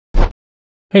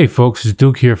Hey folks, it's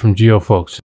Duke here from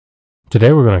GeoFolks.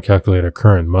 Today we're going to calculate our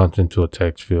current month into a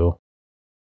text field.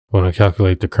 We're going to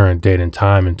calculate the current date and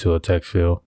time into a text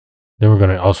field. Then we're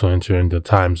going to also enter in the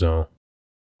time zone,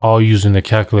 all using the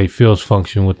calculate fields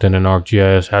function within an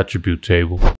ArcGIS attribute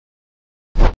table.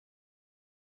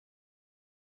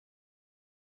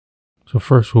 So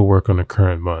first we'll work on the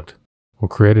current month. We'll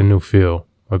create a new field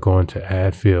by going to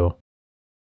add field.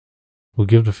 We'll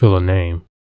give the field a name.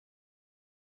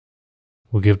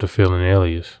 We'll give the field an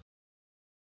alias.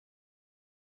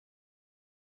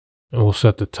 And we'll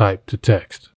set the type to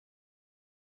text.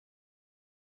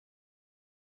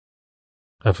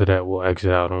 After that, we'll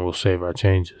exit out and we'll save our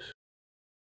changes.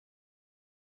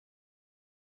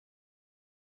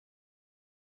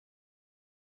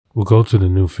 We'll go to the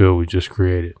new field we just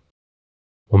created.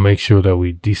 We'll make sure that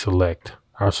we deselect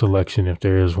our selection if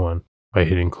there is one by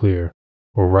hitting clear.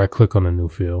 We'll right click on the new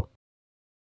field.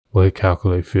 We'll hit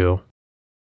calculate field.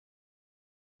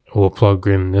 We'll plug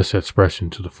in this expression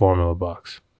to the formula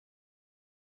box.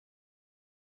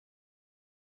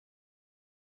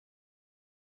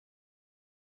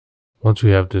 Once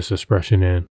we have this expression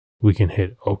in, we can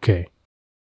hit OK.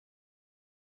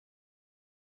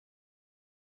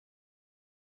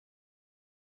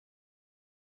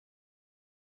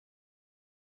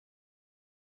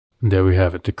 And there we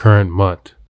have it, the current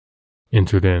month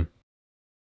entered in.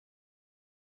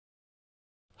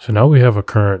 So now we have a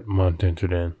current month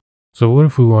entered in. So what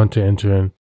if we want to enter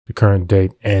in the current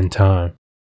date and time?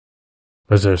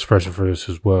 There's an expression for this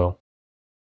as well.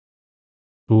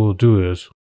 What we'll do is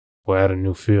we'll add a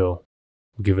new field.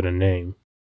 We'll give it a name.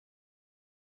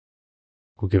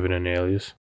 We'll give it an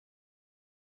alias.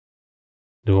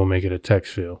 Then we'll make it a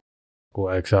text field.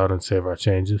 We'll X out and save our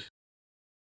changes.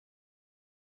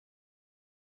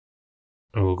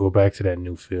 And we'll go back to that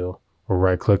new field. We'll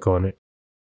right click on it.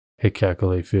 Hit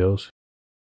calculate fields.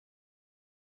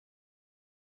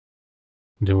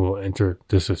 Then we'll enter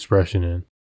this expression in.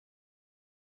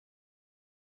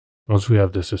 Once we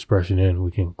have this expression in,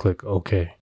 we can click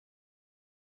OK.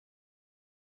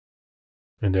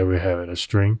 And there we have it, a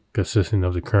string consisting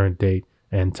of the current date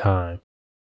and time.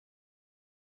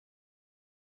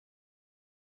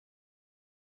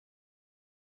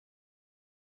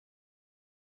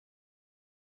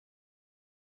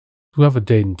 We have a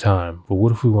date and time, but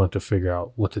what if we want to figure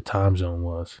out what the time zone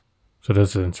was? So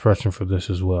there's an expression for this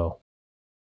as well.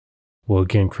 We'll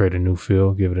again create a new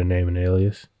field, give it a name and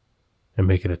alias, and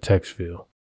make it a text field.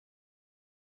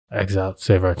 X out,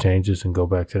 save our changes, and go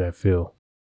back to that field.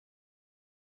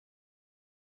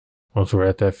 Once we're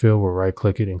at that field, we'll right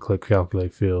click it and click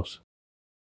calculate fields.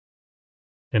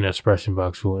 In the expression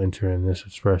box, we'll enter in this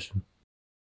expression.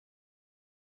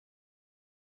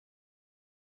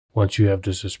 Once you have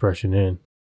this expression in,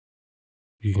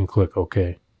 you can click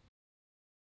OK.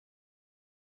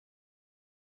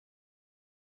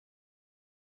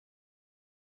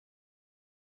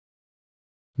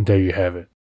 And there you have it.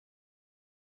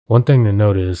 One thing to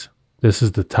note is this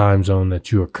is the time zone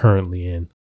that you are currently in,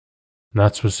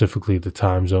 not specifically the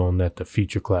time zone that the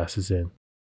feature class is in.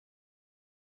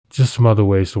 Just some other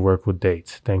ways to work with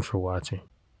dates. Thanks for watching.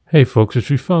 Hey folks,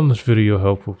 if you found this video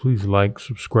helpful, please like,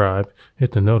 subscribe,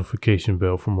 hit the notification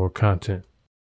bell for more content.